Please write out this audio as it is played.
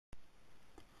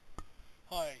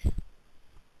Hi,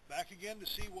 back again to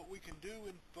see what we can do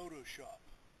in Photoshop.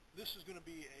 This is going to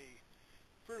be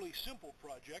a fairly simple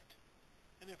project,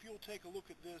 and if you'll take a look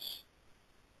at this,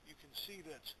 you can see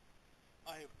that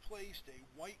I have placed a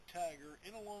white tagger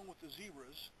in along with the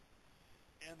zebras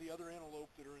and the other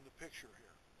antelope that are in the picture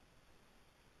here.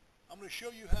 I'm going to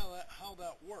show you how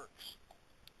that works.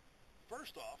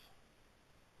 First off,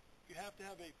 you have to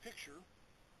have a picture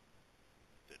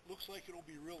that looks like it'll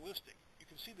be realistic. You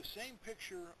can see the same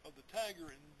picture of the tagger,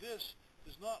 and this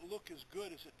does not look as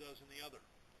good as it does in the other.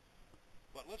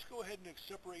 But let's go ahead and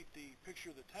separate the picture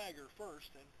of the tagger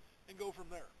first and go from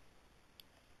there.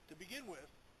 To begin with,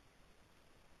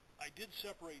 I did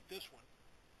separate this one,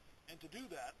 and to do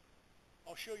that,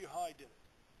 I'll show you how I did it.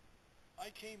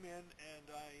 I came in and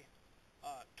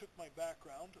I took my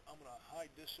background. I'm going to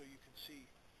hide this so you can see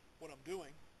what I'm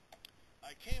doing.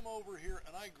 I came over here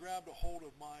and I grabbed a hold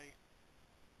of my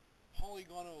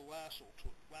polygonal lasso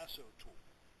tool.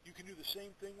 You can do the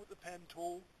same thing with the pen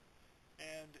tool,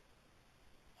 and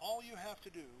all you have to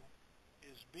do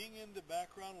is, being in the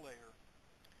background layer,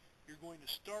 you're going to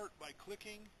start by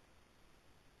clicking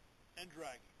and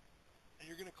dragging. And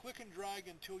you're going to click and drag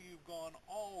until you've gone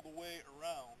all the way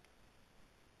around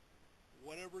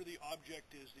whatever the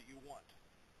object is that you want.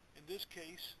 In this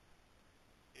case,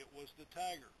 it was the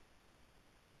tagger.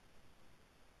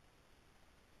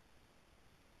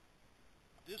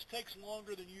 This takes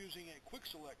longer than using a quick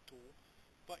select tool,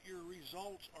 but your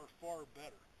results are far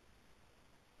better.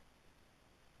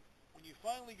 When you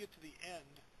finally get to the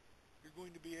end, you're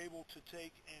going to be able to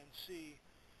take and see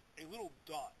a little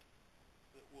dot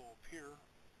that will appear.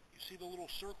 You see the little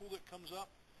circle that comes up?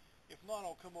 If not,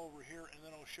 I'll come over here and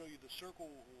then I'll show you the circle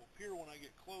will appear when I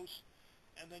get close,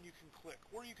 and then you can click.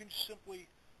 Or you can simply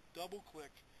double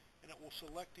click and it will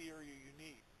select the area you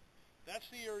need. That's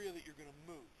the area that you're going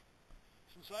to move.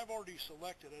 Since I've already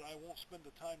selected it, I won't spend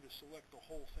the time to select the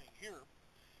whole thing here,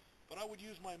 but I would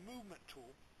use my movement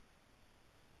tool,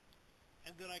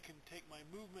 and then I can take my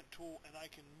movement tool and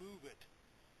I can move it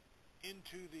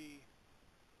into the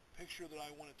picture that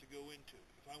I want it to go into.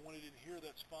 If I want it in here,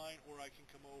 that's fine, or I can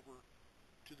come over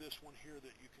to this one here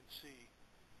that you can see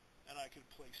and I can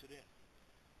place it in.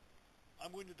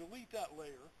 I'm going to delete that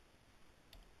layer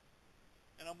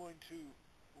and I'm going to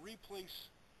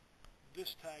replace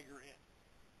this tagger in.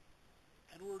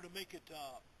 In order to make it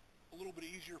a little bit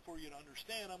easier for you to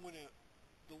understand, I'm going to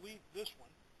delete this one.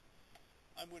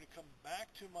 I'm going to come back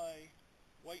to my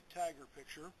white tagger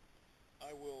picture.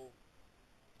 I will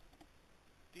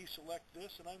deselect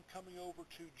this, and I'm coming over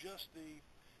to just the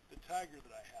tagger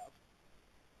that I have.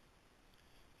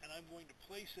 And I'm going to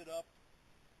place it up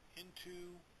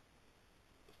into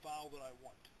the file that I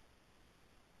want.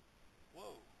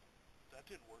 Whoa, that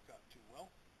didn't work out too well.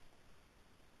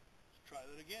 Let's try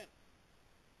that again.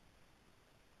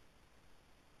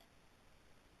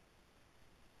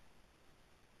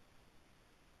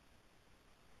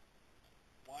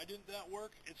 Why didn't that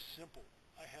work? It's simple.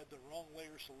 I had the wrong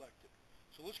layer selected.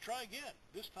 So let's try again,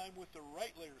 this time with the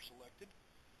right layer selected.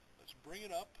 Let's bring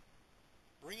it up,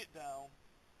 bring it down.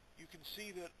 You can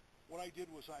see that what I did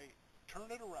was I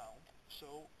turned it around.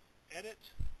 So edit,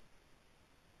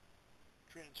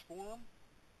 transform,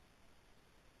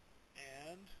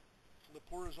 and flip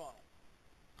horizontal.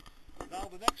 Now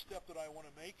the next step that I want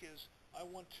to make is I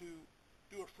want to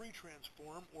do a free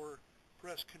transform, or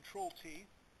press Control T,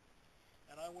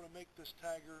 and I want to make this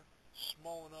tagger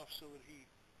small enough so that he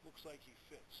looks like he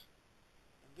fits.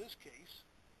 In this case,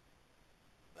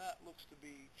 that looks to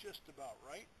be just about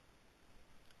right,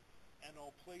 and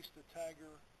I'll place the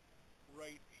tagger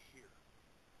right here.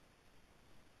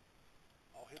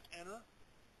 I'll hit enter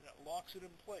and it locks it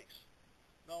in place.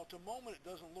 Now at the moment it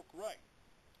doesn't look right,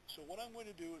 so what I'm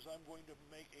going to do is I'm going to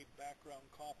make a background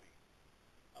copy.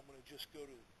 I'm going to just go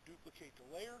to duplicate the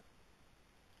layer.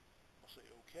 I'll say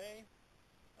OK,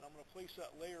 and I'm going to place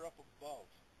that layer up above.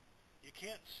 You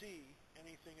can't see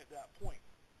anything at that point,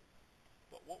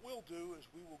 but what we'll do is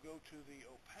we will go to the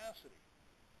opacity,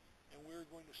 and we're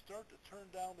going to start to turn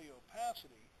down the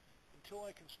opacity until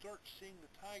I can start seeing the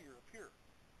tagger appear.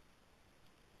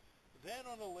 Then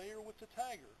on the layer with the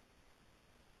tagger,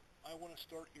 I want to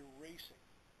start erasing.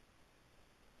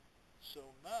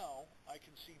 So now I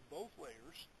can see both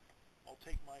layers. I'll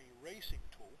take my erasing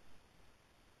tool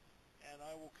and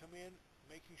I will come in,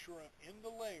 making sure I'm in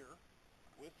the layer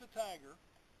with the tagger.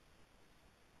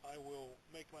 I will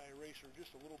make my eraser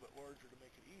just a little bit larger to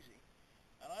make it easy,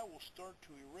 and I will start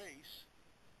to erase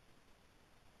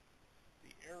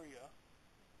the area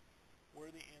where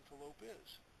the antelope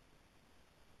is.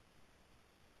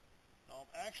 Now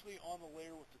I'm actually on the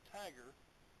layer with the tagger,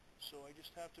 so I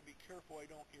just have to be careful I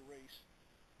don't erase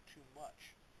too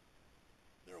much.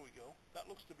 There we go. That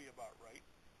looks to be about right.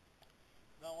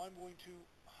 Now I'm going to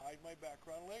hide my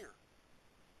background layer.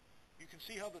 You can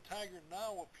see how the tiger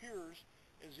now appears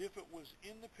as if it was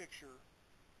in the picture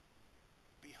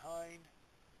behind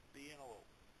the antelope.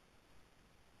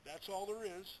 That's all there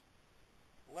is.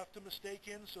 Left a mistake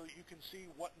in so that you can see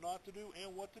what not to do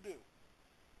and what to do.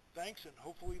 Thanks, and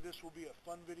hopefully this will be a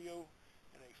fun video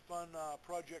and a fun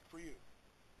project for you.